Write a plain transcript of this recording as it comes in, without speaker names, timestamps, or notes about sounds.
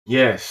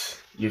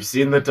Yes, you've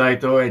seen the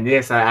title, and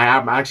yes, I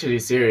am actually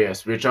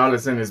serious.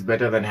 Richarlison is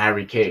better than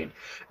Harry Kane.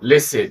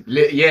 Listen,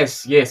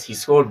 yes, he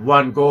scored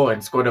one goal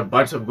and scored a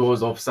bunch of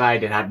goals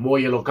offside and had more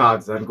yellow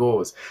cards than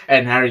goals.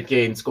 And Harry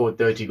Kane scored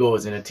 30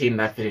 goals in a team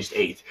that finished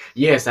eighth.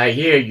 Yes, I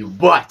hear you,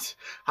 but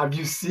have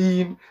you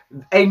seen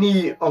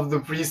any of the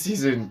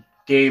preseason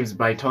games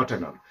by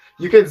Tottenham?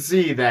 You can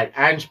see that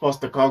Ange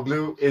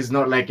Postecoglou is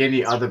not like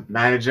any other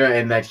manager,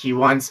 and that he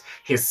wants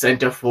his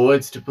center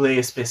forwards to play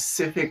a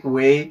specific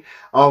way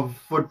of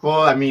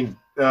football. I mean,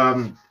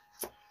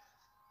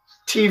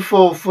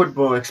 T4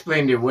 football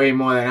explained it way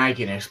more than I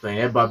can explain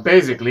it, but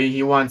basically,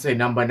 he wants a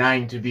number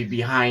nine to be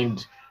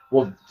behind,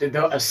 well,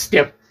 a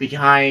step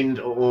behind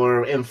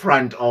or in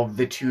front of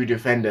the two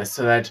defenders,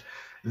 so that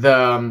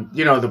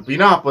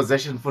how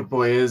possession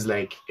football is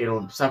like,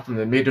 it'll start from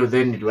the middle,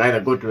 then you either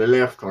go to the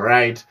left or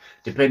right,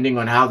 depending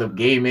on how the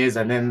game is,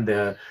 and then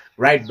the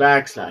right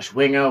back slash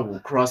winger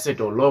will cross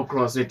it or low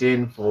cross it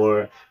in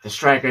for the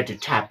striker to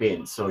tap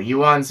in. So he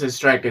wants his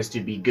strikers to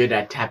be good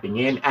at tapping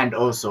in, and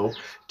also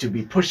to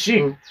be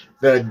pushing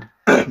the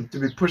to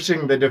be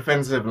pushing the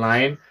defensive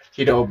line.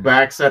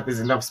 Back so that there's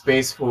enough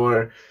space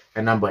for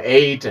a number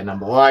eight and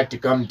number one to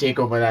come take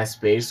over that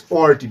space,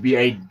 or to be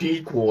a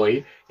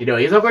decoy.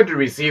 He's not going to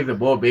receive the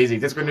ball basically.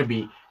 There's going to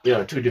be,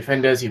 two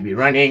defenders. He'll be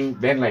running.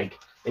 Then like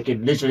they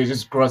can literally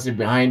just cross it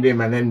behind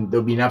him, and then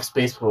there'll be enough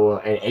space for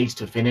an eight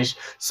to finish.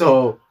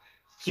 So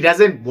he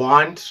doesn't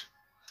want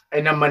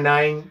a number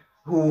nine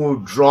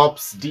who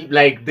drops deep,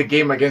 like the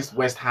game against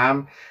West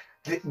Ham.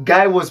 The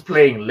guy was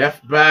playing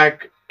left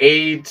back,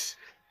 eight,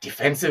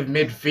 defensive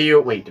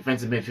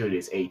midfield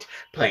is eight,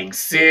 playing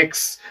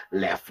six,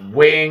 left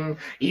wing,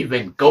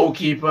 even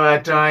goalkeeper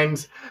at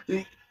times.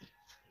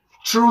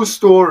 True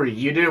story.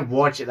 You didn't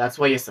watch it. That's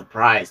why you're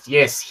surprised.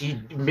 Yes, he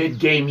mid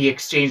game he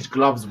exchanged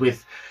gloves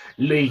with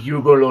Le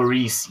Hugo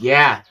Lloris.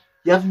 Yeah,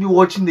 you have to be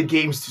watching the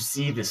games to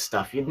see this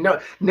stuff. You've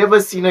never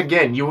seen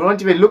again. You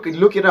won't even look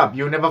it up.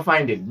 You'll never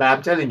find it. But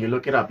I'm telling you,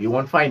 look it up. You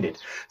won't find it.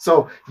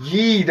 So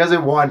he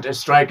doesn't want a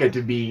striker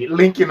to be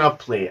linking up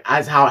play,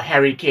 as how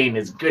Harry Kane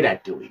is good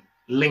at doing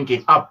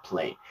linking up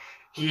play.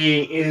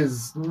 He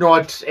is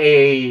not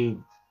a,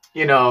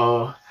 you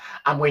know.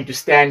 I'm going to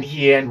stand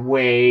here and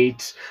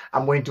wait.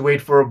 I'm going to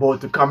wait for a ball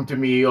to come to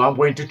me, or I'm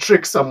going to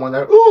trick someone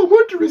that, oh, I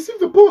want to receive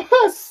the ball.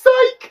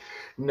 Psych!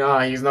 No,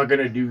 he's not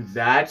going to do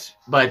that.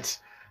 But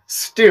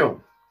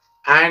still,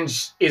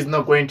 Ange is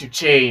not going to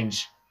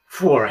change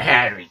for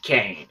Harry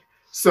Kane.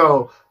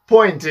 So,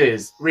 point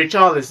is,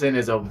 Richarlison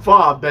is a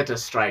far better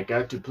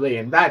striker to play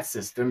in that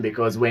system,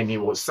 because when he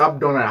was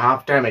subbed on at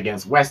halftime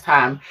against West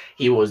Ham,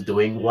 he was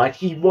doing what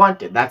he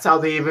wanted. That's how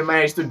they even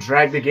managed to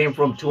drag the game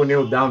from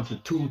 2-0 down to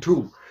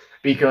 2-2,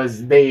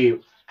 because they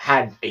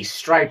had a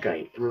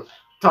striker.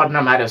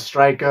 Tottenham had a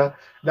striker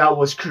that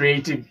was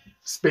creating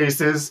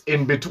spaces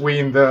in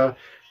between the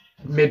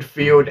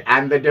midfield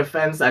and the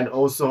defense, and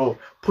also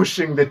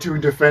pushing the two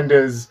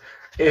defenders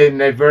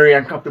in a very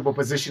uncomfortable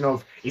position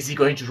of, is he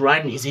going to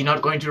run, is he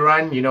not going to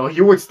run.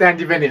 He would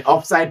stand even in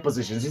offside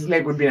positions. His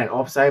leg would be in an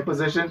offside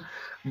position,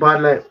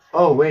 but like,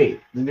 oh wait,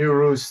 the new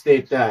rules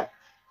state that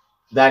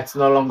that's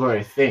no longer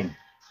a thing.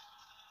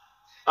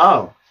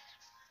 Oh,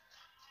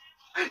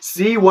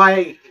 see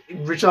why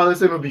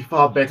Richarlison will be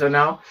far better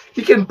now?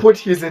 He can put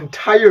his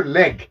entire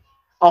leg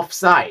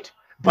offside,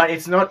 but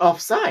it's not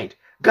offside.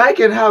 Guy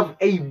can have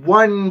a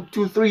 1,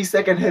 2, 3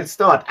 second head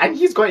start, and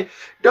he's going.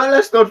 Don't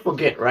Let's not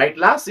forget, right?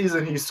 Last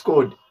season he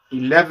scored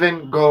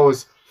 11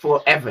 goals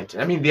for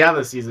Everton. I mean, the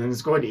other season he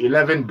scored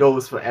 11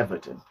 goals for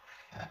Everton.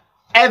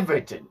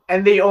 Everton,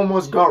 and they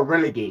almost got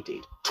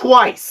relegated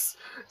twice.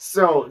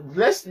 So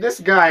this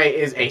guy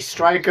is a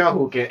striker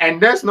who can,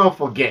 and let's not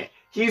forget,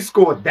 he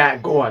scored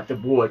that goal at the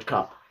World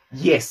Cup.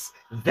 Yes,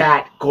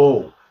 that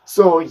goal.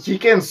 So he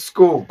can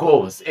score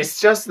goals.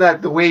 It's just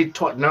that the way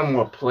Tottenham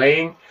were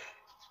playing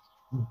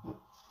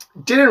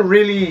didn't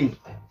really,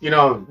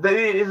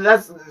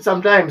 that's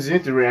sometimes you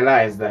need to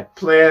realize that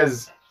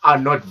players are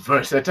not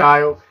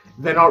versatile.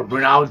 They're not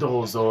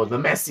Ronaldo's or the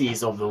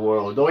Messis of the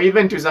world, or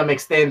even to some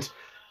extent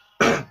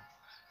the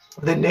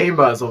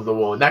Neymars of the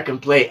world that can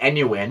play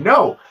anywhere.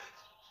 No,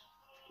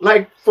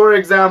 like for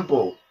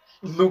example,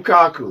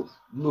 Lukaku.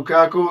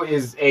 Lukaku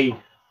is a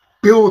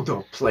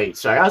build-up play.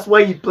 So that's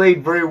why he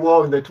played very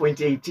well in the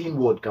 2018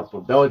 World Cup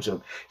for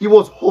Belgium. He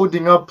was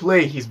holding up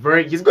play. He's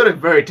got a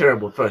very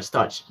terrible first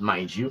touch,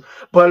 mind you.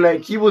 But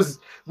like, he was,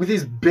 with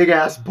his big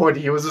ass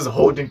body, he was just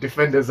holding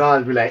defenders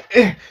out, be like,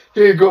 here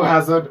you go,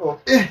 Hazard, or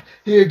here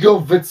you go,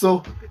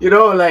 Witzel.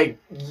 Like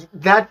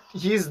that.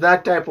 He's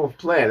that type of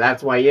player.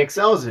 That's why he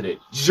excels in it.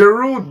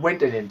 Giroud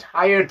went an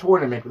entire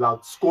tournament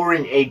without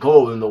scoring a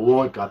goal in the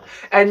World Cup,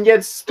 and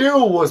yet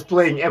still was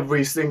playing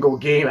every single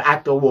game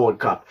at the World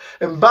Cup.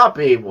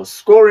 Mbappe was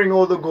scoring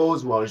all the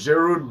goals, while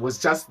Giroud was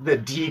just the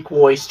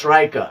decoy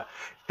striker.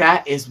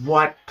 That is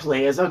what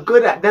players are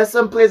good at. There's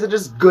some players that are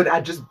just good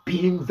at just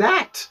being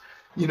that.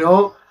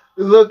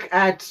 Look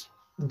at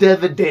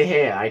David De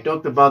Gea. I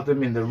talked about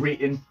them in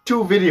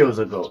two videos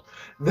ago.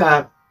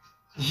 That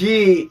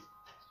he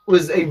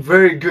was a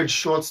very good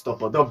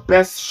shortstopper, the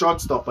best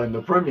shortstopper in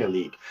the Premier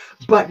League.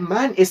 But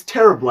man is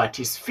terrible at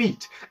his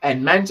feet.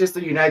 And Manchester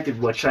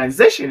United were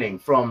transitioning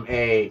from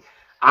a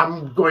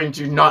I'm going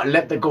to not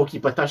let the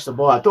goalkeeper touch the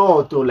ball at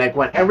all to like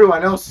what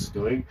everyone else is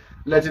doing,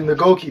 letting the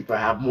goalkeeper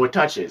have more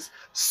touches.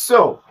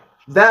 So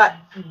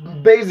that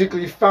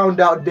basically found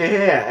out De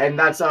Gea, and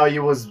that's how he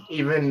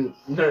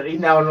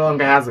now no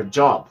longer has a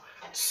job.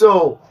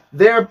 So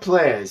they're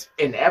players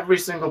in every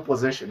single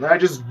position. They're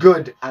just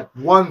good at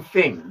one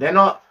thing. They're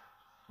not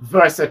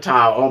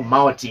versatile or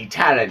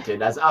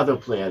multi-talented as other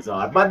players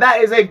are. But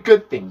that is a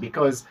good thing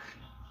because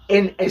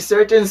in a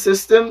certain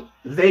system,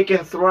 they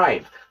can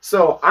thrive.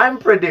 So I'm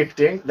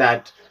predicting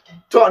that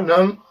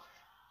Tottenham,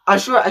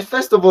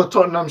 first of all,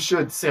 Tottenham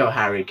should sell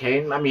Harry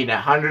Kane. I mean,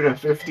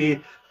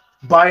 150,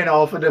 buying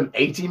offer them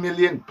 80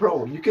 million.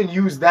 Bro, you can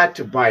use that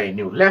to buy a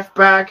new left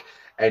back,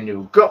 a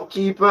new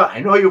goalkeeper.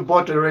 I know you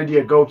bought already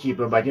a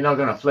goalkeeper, but you're not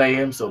going to play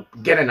him, so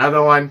get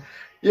another one.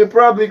 You're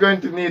probably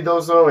going to need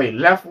also a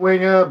left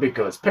winger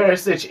because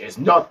Perisic is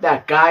not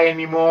that guy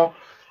anymore.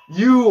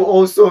 You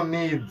also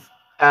need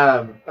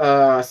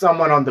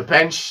someone on the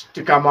bench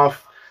to come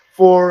off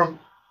for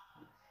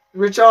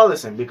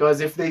Richarlison,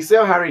 because if they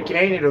sell Harry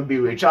Kane, it'll be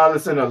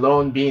Richarlison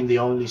alone being the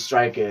only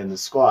striker in the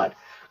squad.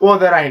 Well,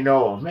 that I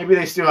know of. Maybe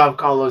they still have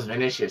Carlos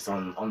Vinicius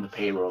on the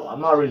payroll.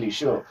 I'm not really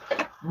sure.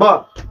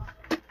 But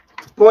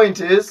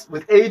point is,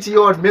 with 80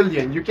 odd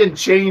million, you can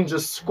change a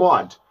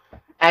squad.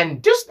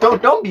 And just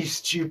don't be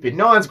stupid.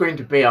 No one's going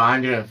to pay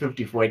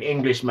 150 for an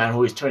Englishman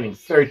who is turning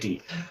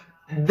 30.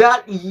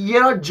 That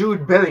you're not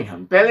Jude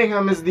Bellingham.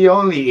 Bellingham is the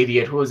only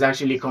idiot who has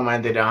actually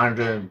commanded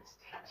 100.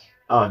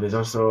 Oh, there's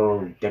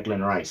also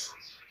Declan Rice.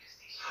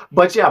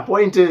 But yeah,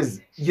 point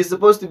is, you're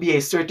supposed to be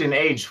a certain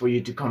age for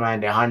you to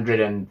command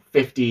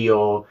 150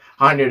 or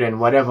 100 and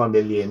whatever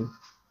million.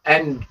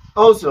 And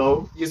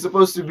also, you're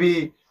supposed to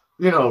be,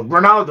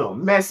 Ronaldo,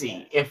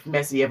 Messi. If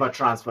Messi ever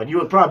transferred, you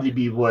would probably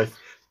be worth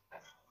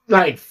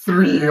like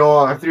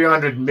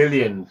 300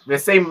 million, the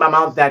same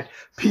amount that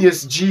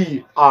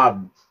PSG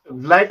are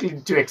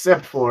likely to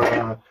accept for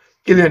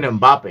Kylian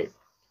Mbappe.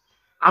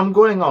 I'm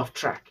going off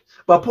track.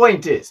 But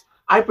point is,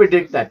 I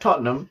predict that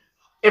Tottenham,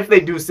 if they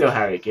do sell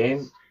Harry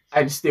Kane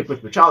and stick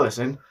with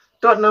Richarlison,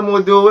 Tottenham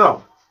will do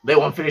well. They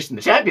won't finish in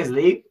the Champions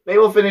League. They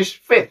will finish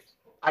fifth.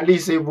 At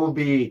least it will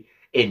be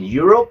in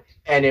Europe,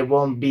 and it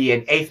won't be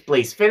an eighth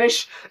place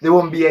finish. There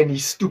won't be any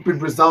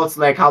stupid results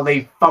like how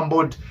they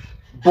fumbled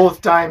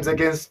both times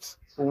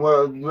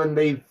when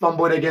they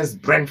fumbled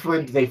against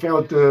Brentford. They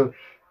failed to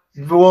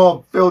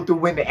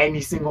win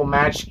any single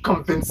match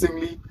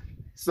convincingly.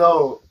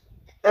 So,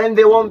 and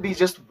there won't be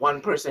just one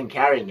person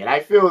carrying it.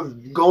 I feel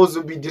goals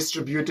will be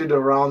distributed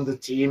around the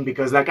team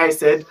because, like I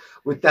said,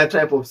 with that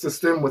type of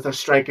system, with a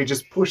striker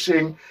just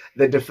pushing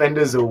the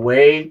defenders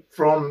away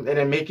from and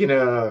then making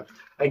a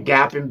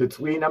gap in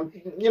between.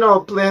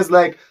 Players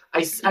like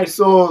I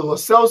saw Lo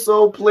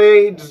Celso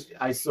played.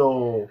 I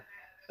saw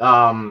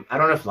I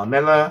don't know if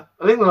Lamela.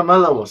 I think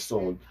Lamela was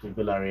sold to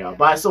Villarreal,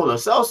 but I saw Lo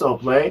Celso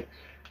play.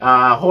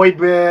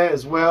 Højbjerg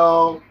as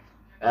well.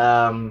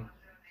 Um,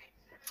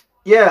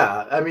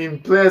 yeah, I mean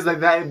players like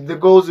that. The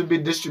goals will be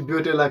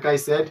distributed, like I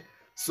said.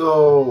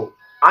 So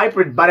but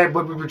with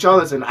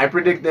Richarlison, I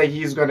predict that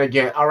he's gonna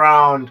get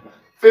around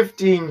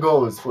 15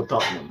 goals for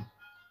Tottenham.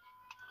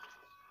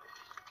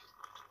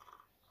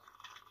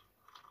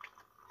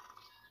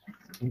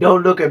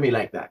 Don't look at me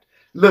like that.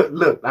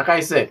 Look, like I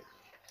said,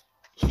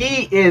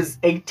 he is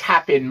a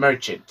tap-in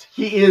merchant.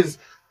 He is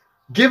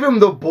give him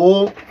the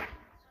ball,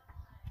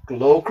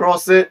 low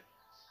cross it,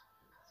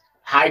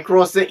 high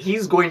cross it,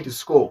 he's going to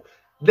score.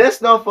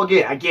 Let's not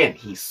forget, again,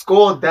 he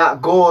scored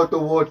that goal at the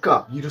World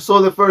Cup. You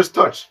saw the first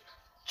touch.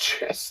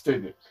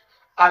 Chested it.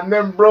 And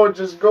then bro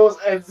just goes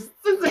and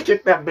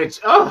kick that bitch.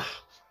 Ugh.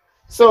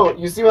 So,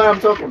 you see what I'm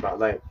talking about?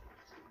 Like,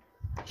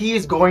 he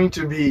is going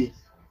to be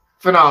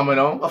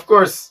phenomenal. Of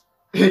course,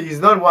 he's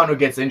not one who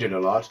gets injured a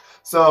lot.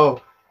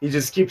 So, he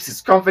just keeps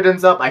his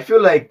confidence up. I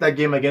feel like that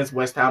game against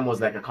West Ham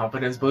was like a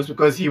confidence boost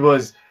because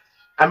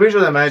I'm pretty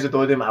sure the manager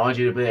told him, I want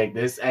you to play like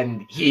this.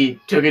 And he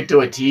took it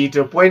to a T,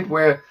 to a point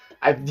where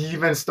I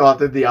even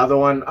started the other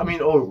one. I mean,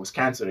 it was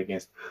cancelled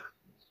against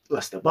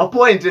Leicester. But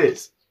point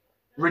is,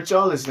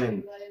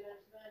 Richarlison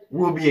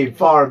will be a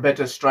far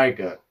better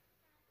striker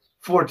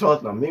for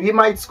Tottenham. He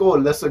might score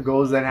lesser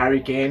goals than Harry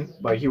Kane,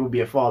 but he will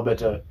be a far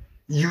better,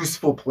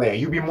 useful player.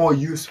 He'll be more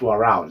useful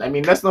around. I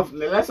mean, let's not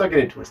get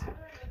it twisted.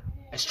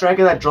 A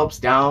striker that drops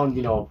down,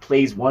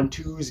 plays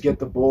 1-2s, get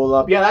the ball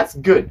up. Yeah, that's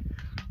good.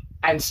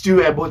 And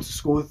still able to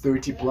score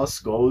 30 plus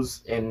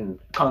goals in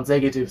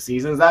consecutive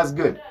seasons, that's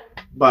good.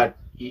 But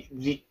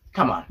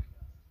come on.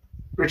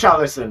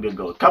 Richarlison will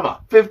go. Come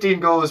on. 15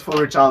 goals for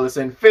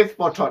Richarlison, 5th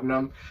for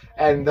Tottenham.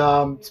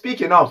 And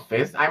speaking of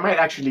 5th, I might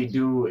actually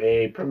do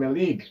a Premier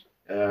League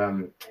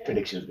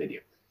predictions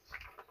video.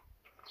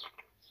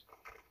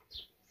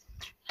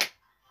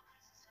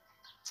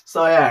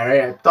 So yeah,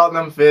 right.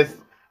 Tottenham 5th,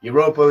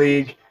 Europa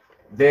League.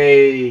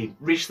 They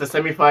reached the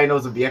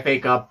semi-finals of the FA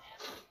Cup.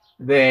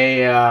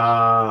 They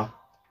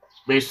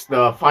Reached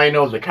the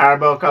final of the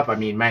Carabao Cup. I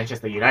mean,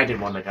 Manchester United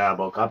won the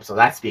Carabao Cup, so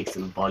that speaks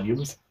in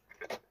volumes.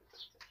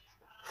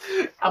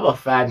 I'm a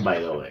fan, by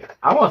the way.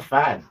 I'm a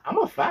fan. I'm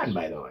a fan,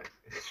 by the way.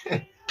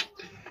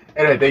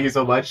 Anyway, thank you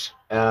so much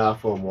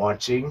for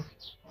watching.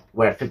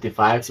 We're at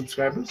 55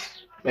 subscribers.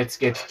 Let's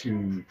get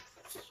to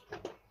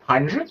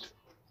 100.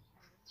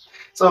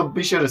 So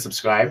be sure to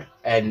subscribe.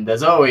 And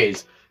as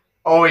always,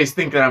 always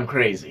think that I'm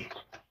crazy.